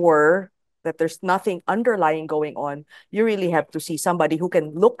be sure that there's nothing underlying going on, you really have to see somebody who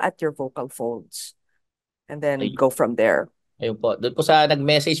can look at your vocal folds and then go from there. Ayun po. Doon po sa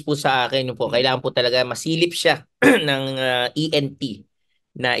nag-message po sa akin, yun po, kailangan po talaga masilip siya ng ENT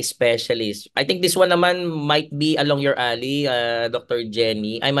na specialist. I think this one naman might be along your alley, Dr.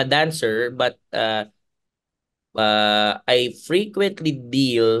 Jenny. I'm a dancer, but I frequently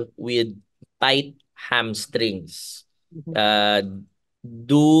deal with tight hamstrings.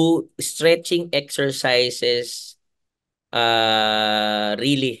 Do stretching exercises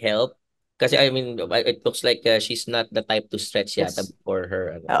really help? Kasi I mean, it looks like she's not the type to stretch yata Yes. for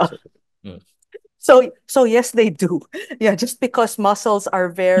her. So yes, they do. Yeah, just because muscles are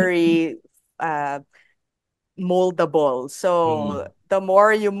very moldable. So the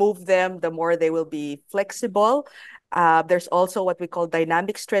more you move them, the more they will be flexible. There's also what we call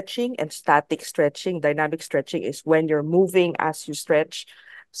dynamic stretching and static stretching. Dynamic stretching is when you're moving as you stretch.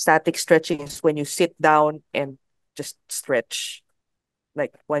 Static stretching is when you sit down and just stretch,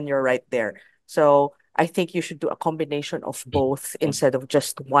 like when you're right there. So I think you should do a combination of both instead of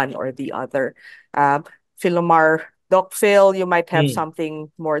just one or the other. Philomar, Doc Phil, you might have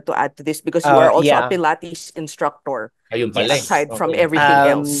something more to add to this because you are also a Pilates instructor. Ayun pala. Aside from everything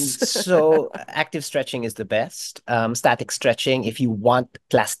else. So active stretching is the best. Static stretching, if you want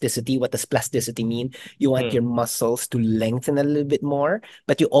plasticity, what does plasticity mean? You want your muscles to lengthen a little bit more,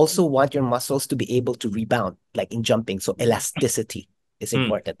 but you also want your muscles to be able to rebound, like in jumping. So elasticity is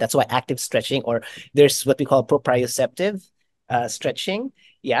important. That's why active stretching, or there's what we call proprioceptive stretching.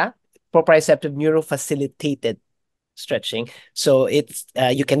 Yeah. Proprioceptive neurofacilitated stretching. So it's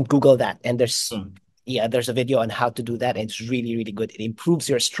you can Google that, and there's a video on how to do that, and it's really, really good. It improves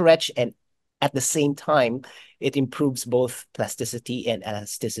your stretch, and at the same time, it improves both plasticity and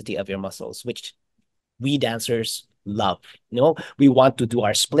elasticity of your muscles, which we dancers love. We want to do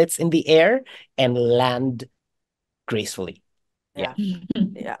our splits in the air and land gracefully. Yeah.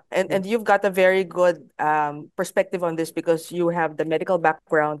 Yeah. And you've got a very good perspective on this because you have the medical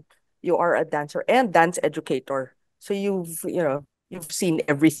background. You are a dancer and dance educator. So you've seen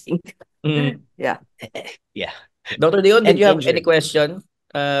everything. Yeah. Yeah. Dr. Leon, did you have any injured. question?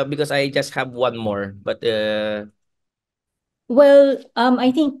 Because I just have one more, but Well,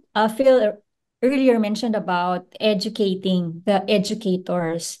 I think Phil earlier mentioned about educating the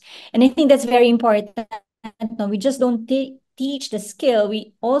educators, and I think that's very important. No, we just don't teach teach the skill,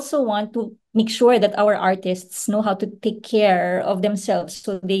 we also want to make sure that our artists know how to take care of themselves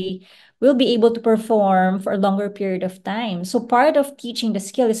so they will be able to perform for a longer period of time. So part of teaching the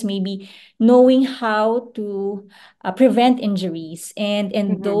skill is maybe knowing how to prevent injuries and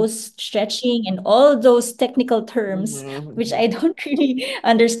Mhm. those stretching and all those technical terms, which Mhm. I don't really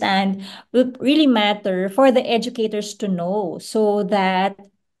understand, will really matter for the educators to know so that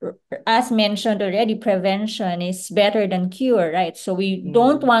as mentioned already, prevention is better than cure, right? So we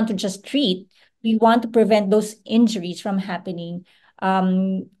don't Mhm. want to just treat, we want to prevent those injuries from happening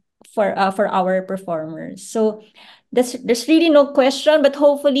um, for our performers. So there's really no question, but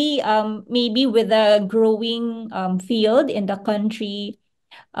hopefully maybe with a growing field in the country,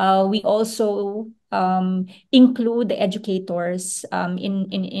 we also include the educators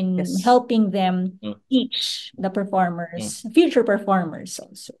in Yes. helping them Mm, teach the mm. performers, future performers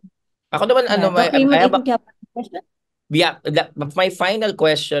also. Ako naman, Yeah, Doc I Raymond, I have a think you have a question. yeah, my final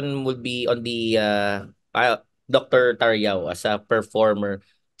question would be on the Dr. Taryao as a performer.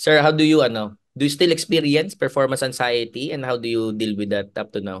 Sir, how do you do you still experience performance anxiety and how do you deal with that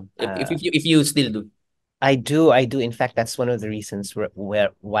up to now? Uh, If you still do. I do. I do. In fact, that's one of the reasons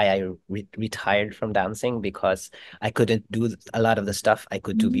why I retired from dancing, because I couldn't do a lot of the stuff I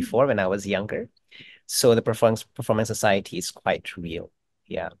could do before when I was younger. So the performance anxiety is quite real.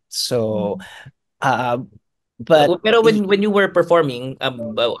 Yeah. So, Mm. um, but Pero when you were performing,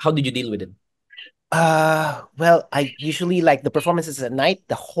 how did you deal with it? well, I usually, like, the performances at night,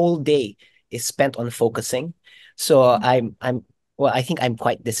 the whole day is spent on focusing. So I'm well, I think I'm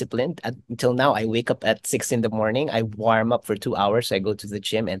quite disciplined. Until now, I wake up at 6 in the morning. I warm up for 2 hours. I go to the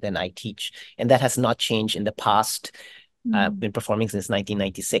gym and then I teach. And that has not changed in the past. I've Mm. been performing since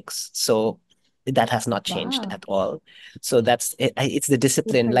 1996. So that has not changed Wow. at all. So that's it. It's the Good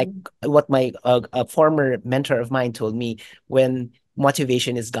discipline, for like you. what my a former mentor of mine told me: when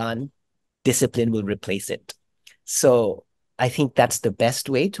motivation is gone, discipline will replace it. So I think that's the best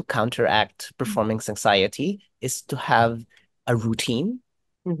way to counteract performance anxiety, is to have a routine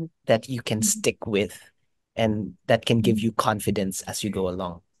Mhm. that you can Mhm. stick with and that can give Mhm. you confidence as you go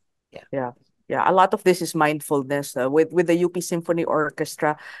along. Yeah. Yeah. Yeah, a lot of this is mindfulness. With the UP Symphony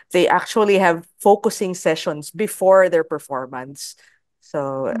Orchestra, they actually have focusing sessions before their performance.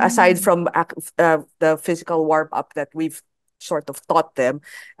 So aside Mm. from the physical warm up that we've sort of taught them,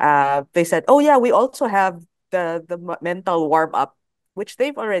 they said, "Oh yeah, we also have the mental warm up, which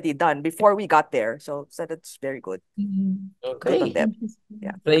they've already done before we got there." So that's very good. Mhm. Good on Okay. them.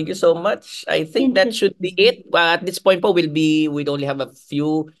 Yeah. Interesting. Thank you so much. I think that should be Interesting. it. At this point po, we'd only have a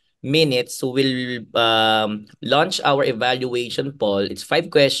few minutes. So we'll launch our evaluation poll. It's 5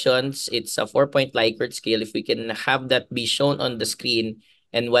 questions. It's a 4-point Likert scale. If we can have that be shown on the screen.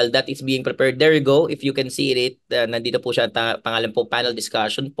 And while that is being prepared, there you go. If you can see it, nandito po siya, pangalan po, panel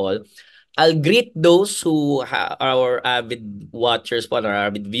discussion poll. I'll greet those who are our avid watchers po, or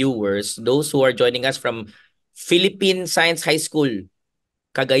avid viewers, those who are joining us from Philippine Science High School,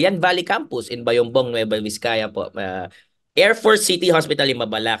 Cagayan Valley Campus in Bayombong, Nueva Vizcaya po. Air Force City Hospital in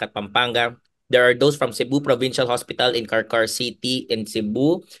Mabalacat, Pampanga. There are those from Cebu Provincial Hospital in Carcar City in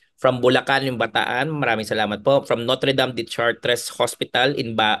Cebu. From Bulacan in Bataan, maraming salamat po. From Notre Dame de Chartres Hospital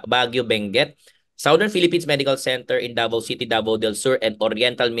in Baguio, Benguet. Southern Philippines Medical Center in Davao City, Davao del Sur, and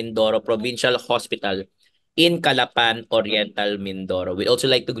Oriental Mindoro Provincial Hospital in Calapan, Oriental Mindoro. We'd also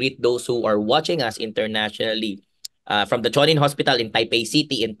like to greet those who are watching us internationally from the Chonin Hospital in Taipei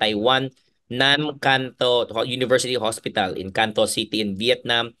City in Taiwan, Nam Canto University Hospital in Canto City in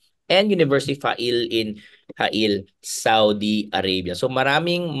Vietnam, and University Fail in Hail, Saudi Arabia. So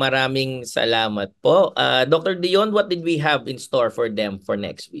maraming salamat po. Dr. Dion, what did we have in store for them for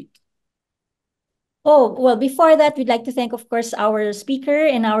next week? Oh, well, before that, we'd like to thank, of course, our speaker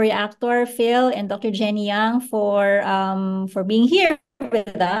and our reactor, Phil and Dr. Jenny Yang for being here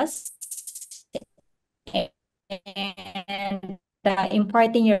with us and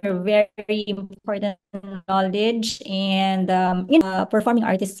imparting your very important knowledge and performing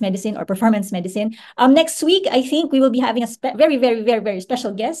artists medicine or performance medicine. Next week, I think we will be having a very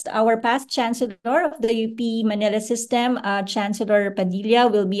special guest. Our past chancellor of the UP Manila system, Chancellor Padilla,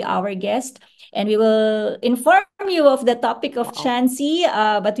 will be our guest. And we will inform you of the topic of Wow. Chancy,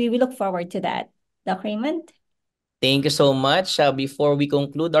 but we will look forward to that. Doc Raymond? Thank you so much. Before we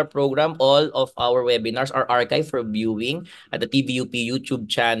conclude our program, all of our webinars are archived for viewing at the TVUP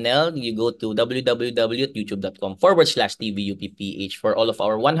YouTube channel. You go to www.youtube.com/TVUPPH for all of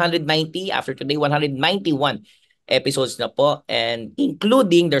our 190, after today, 191 episodes na po. And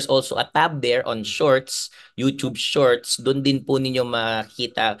including, there's also a tab there on Shorts, YouTube Shorts. Doon din po ninyo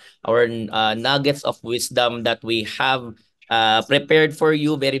makita our nuggets of wisdom that we have prepared for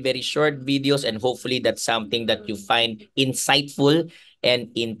you, very, very short videos, and hopefully that's something that you find insightful and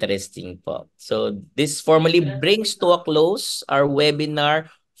interesting po. So this formally brings to a close our webinar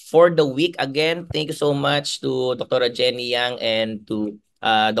for the week. Again, thank you so much to Dr. Jenny Yang and to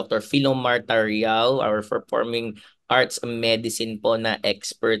Dr. Philomar Tariao, our performing arts medicine po na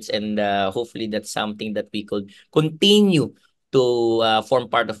experts, and hopefully that's something that we could continue to form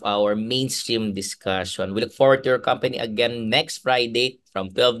part of our mainstream discussion. We look forward to your company again next Friday from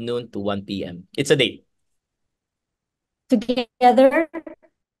 12 noon to 1 p.m. It's a date. Together,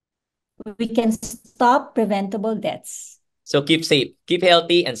 we can stop preventable deaths. So keep safe, keep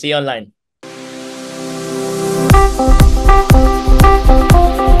healthy, and see you online.